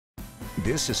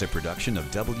This is a production of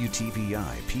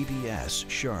WTVI PBS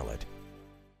Charlotte.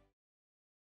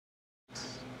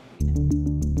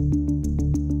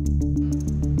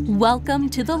 Welcome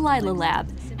to the Lila Lab,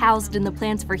 housed in the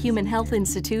Plants for Human Health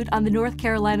Institute on the North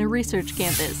Carolina Research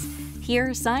Campus.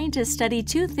 Here, scientists study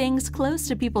two things close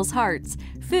to people's hearts: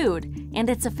 food and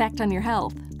its effect on your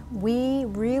health. We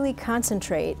really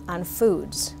concentrate on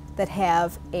foods that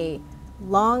have a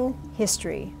long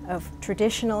history of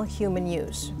traditional human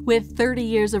use. With 30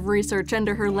 years of research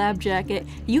under her lab jacket,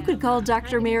 you could call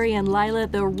Dr. Marianne Lila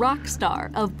the rock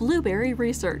star of blueberry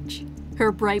research.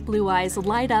 Her bright blue eyes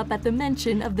light up at the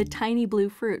mention of the tiny blue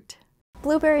fruit.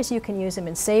 Blueberries, you can use them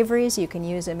in savories, you can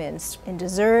use them in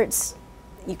desserts,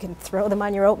 you can throw them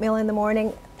on your oatmeal in the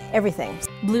morning, everything.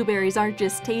 Blueberries aren't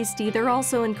just tasty, they're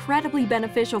also incredibly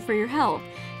beneficial for your health,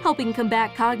 helping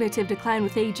combat cognitive decline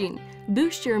with aging,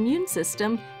 boost your immune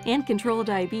system, and control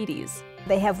diabetes.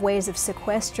 They have ways of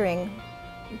sequestering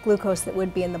glucose that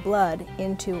would be in the blood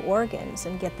into organs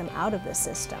and get them out of the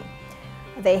system.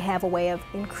 They have a way of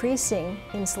increasing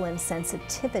insulin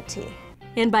sensitivity.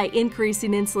 And by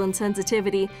increasing insulin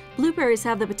sensitivity, blueberries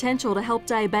have the potential to help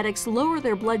diabetics lower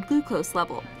their blood glucose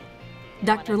level.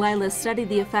 Dr. Lila studied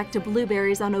the effect of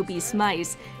blueberries on obese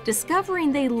mice,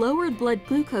 discovering they lowered blood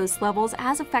glucose levels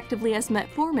as effectively as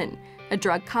metformin, a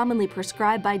drug commonly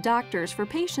prescribed by doctors for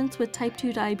patients with type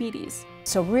 2 diabetes.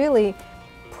 So really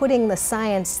putting the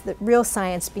science, the real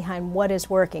science behind what is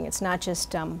working. It's not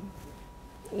just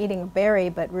eating a berry,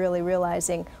 but really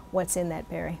realizing what's in that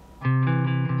berry.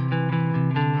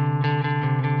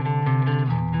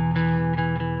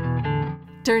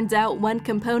 Turns out one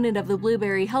component of the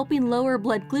blueberry helping lower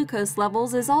blood glucose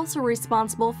levels is also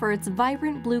responsible for its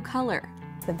vibrant blue color.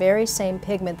 The very same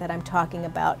pigment that I'm talking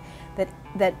about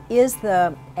that is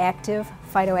the active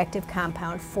phytoactive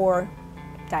compound for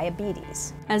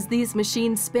diabetes. As these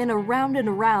machines spin around and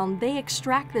around, they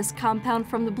extract this compound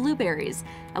from the blueberries,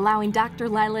 allowing Dr.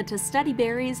 Lila to study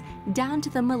berries down to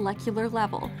the molecular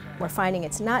level. We're finding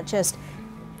it's not just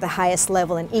the highest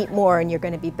level and eat more and you're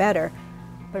going to be better,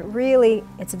 but really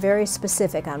it's very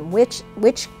specific on which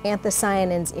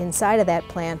anthocyanins inside of that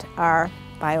plant are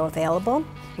bioavailable,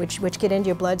 which get into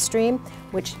your bloodstream,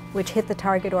 which hit the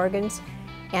target organs,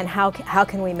 and how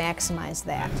can we maximize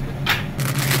that.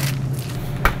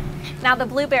 Now, the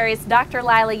blueberries Dr.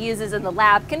 Lila uses in the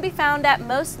lab can be found at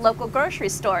most local grocery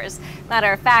stores.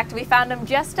 Matter of fact, we found them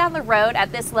just down the road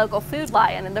at this local Food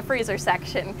Lion in the freezer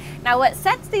section. Now, what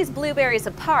sets these blueberries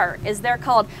apart is they're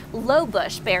called low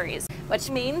bush berries,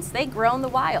 which means they grow in the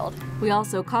wild. We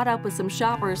also caught up with some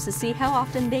shoppers to see how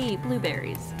often they eat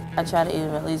blueberries. I try to eat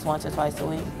them at least once or twice a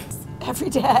week.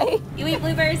 Every day? You eat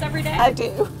blueberries every day? I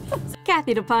do.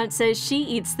 Kathy DuPont says she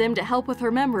eats them to help with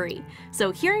her memory.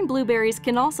 So hearing blueberries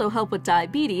can also help with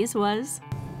diabetes was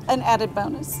an added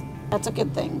bonus. That's a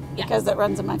good thing because it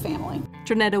runs in my family.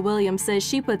 Trinetta Williams says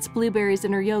she puts blueberries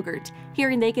in her yogurt.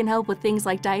 Hearing they can help with things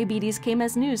like diabetes came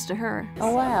as news to her.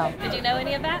 Oh, wow. Did you know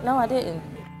any of that? No, I didn't.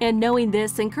 And knowing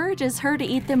this encourages her to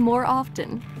eat them more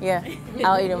often. Yeah,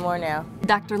 I'll eat them more now.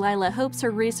 Dr. Lila hopes her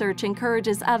research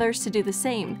encourages others to do the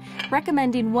same,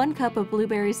 recommending 1 cup of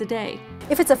blueberries a day.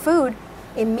 If it's a food,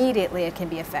 immediately it can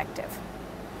be effective.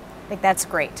 I think that's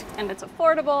great. And it's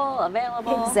affordable,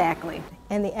 available. Exactly.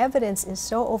 And the evidence is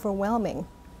so overwhelming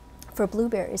for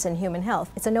blueberries and human health.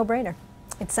 It's a no-brainer.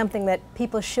 It's something that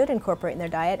people should incorporate in their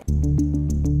diet.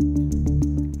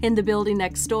 In the building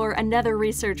next door, another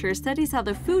researcher studies how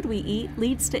the food we eat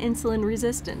leads to insulin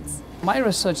resistance. My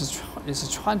research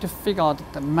is trying to figure out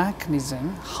the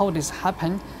mechanism, how this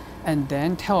happens, and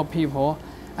then tell people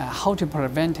how to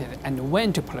prevent it and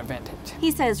when to prevent it.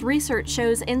 He says research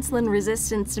shows insulin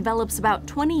resistance develops about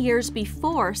 20 years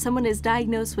before someone is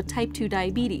diagnosed with type 2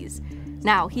 diabetes.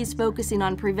 Now, he's focusing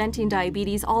on preventing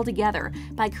diabetes altogether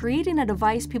by creating a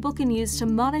device people can use to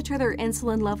monitor their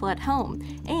insulin level at home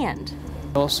and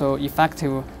also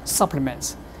effective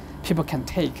supplements people can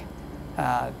take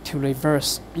to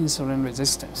reverse insulin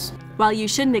resistance. While you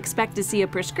shouldn't expect to see a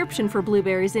prescription for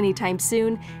blueberries anytime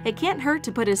soon, it can't hurt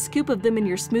to put a scoop of them in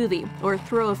your smoothie or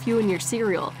throw a few in your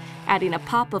cereal, adding a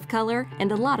pop of color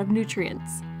and a lot of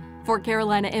nutrients. For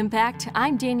Carolina Impact,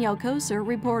 I'm Danielle Koser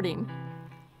reporting.